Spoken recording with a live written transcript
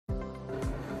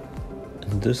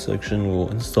In this section, we'll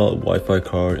install a Wi-Fi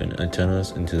card and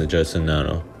antennas into the Jetson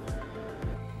Nano.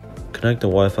 Connect the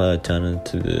Wi-Fi antenna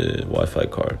to the Wi-Fi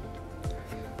card.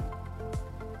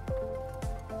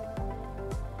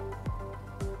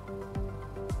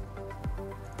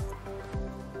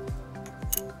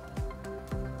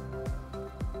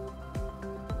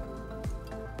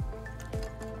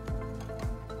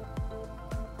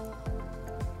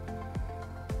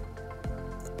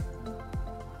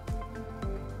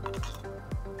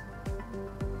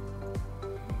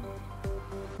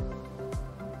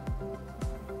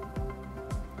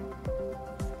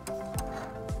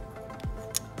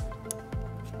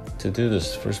 To do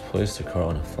this, first place the card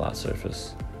on a flat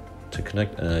surface. To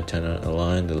connect an antenna,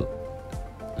 align the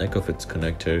neck of its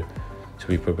connector to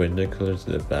be perpendicular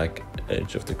to the back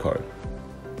edge of the card.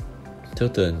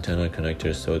 Tilt the antenna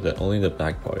connector so that only the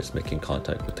back part is making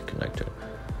contact with the connector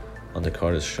on the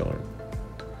card as shown.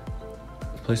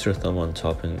 Place your thumb on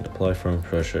top and apply firm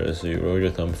pressure as you roll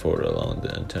your thumb forward along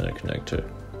the antenna connector.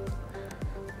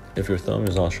 If your thumb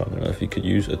is not strong enough, you could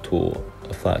use a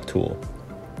flat tool.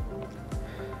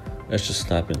 Let's just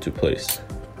snap into place.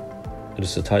 It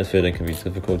is a tight fit and can be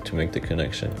difficult to make the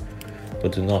connection,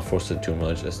 but do not force it too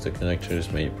much as the connectors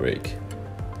may break.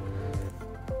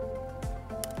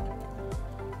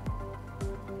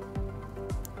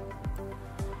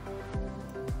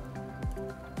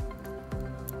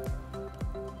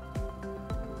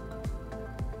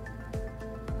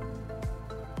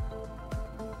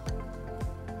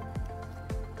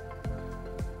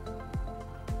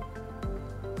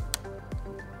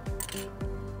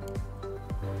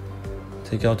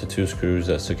 Take out the two screws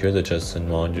that secure the Jetson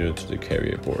module to the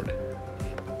carrier board.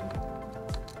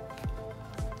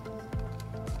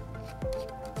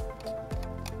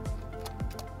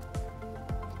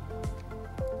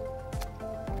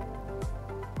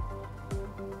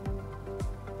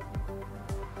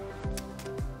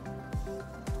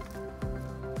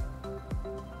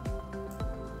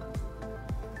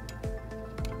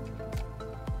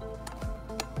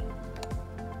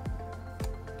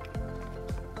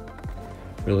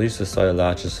 Release the side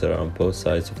latches that are on both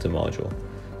sides of the module.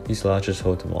 These latches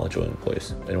hold the module in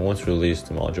place, and once released,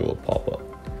 the module will pop up.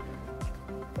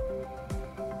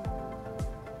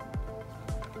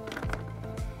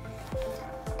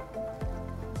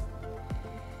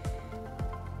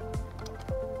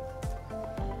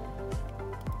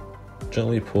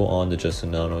 Gently pull on the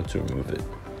Jetson Nano to remove it.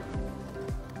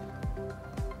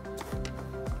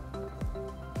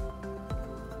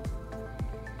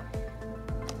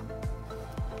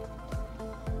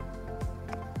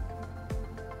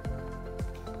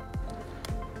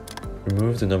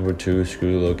 Remove the number 2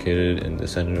 screw located in the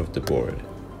center of the board.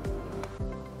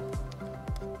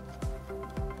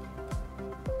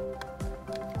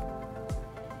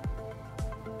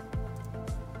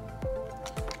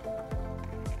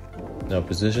 Now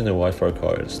position the Wi-Fi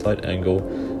card at a slight angle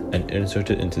and insert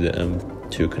it into the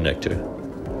M2 connector.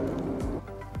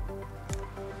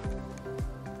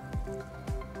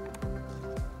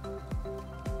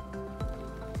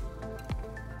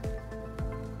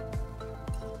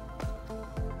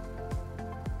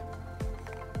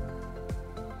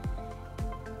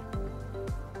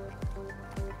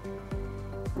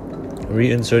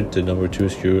 Reinsert the number 2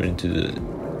 screw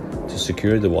to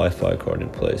secure the Wi-Fi card in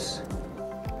place.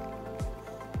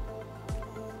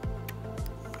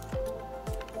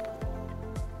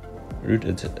 Route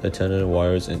antenna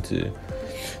wires into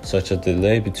such a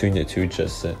delay between the two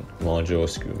Jetson module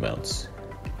screw mounts.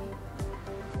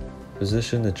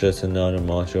 Position the Jetson Nano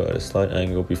module at a slight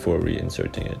angle before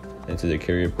reinserting it into the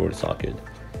carrier board socket.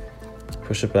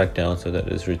 Push it back down so that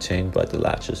it is retained by the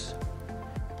latches.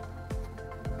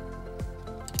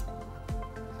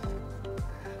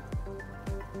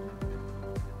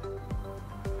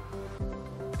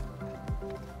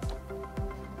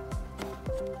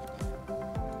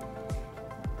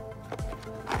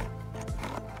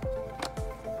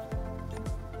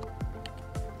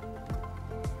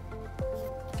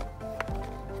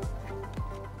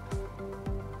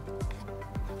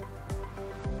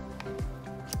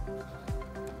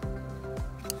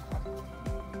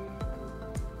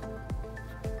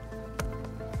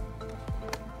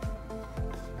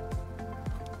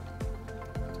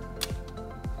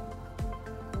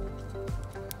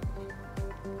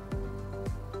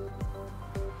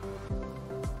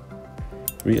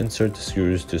 Reinsert the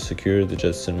screws to secure the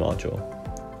Jetson module.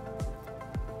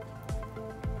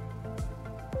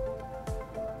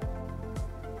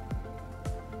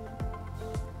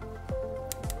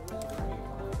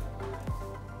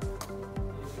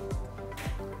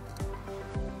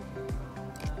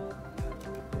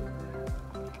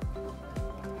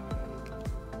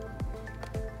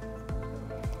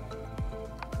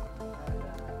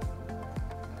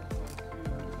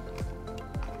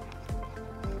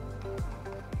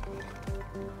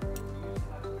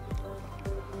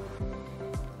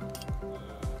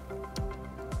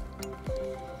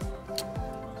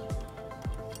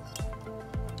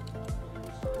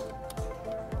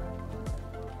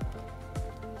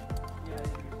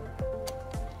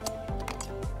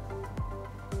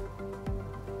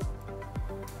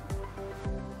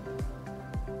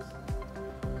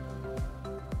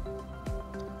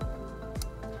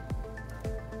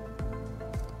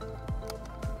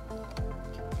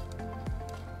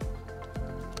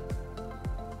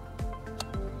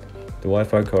 The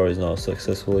Wi-Fi card is now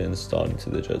successfully installed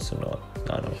into the Jetson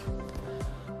Nano.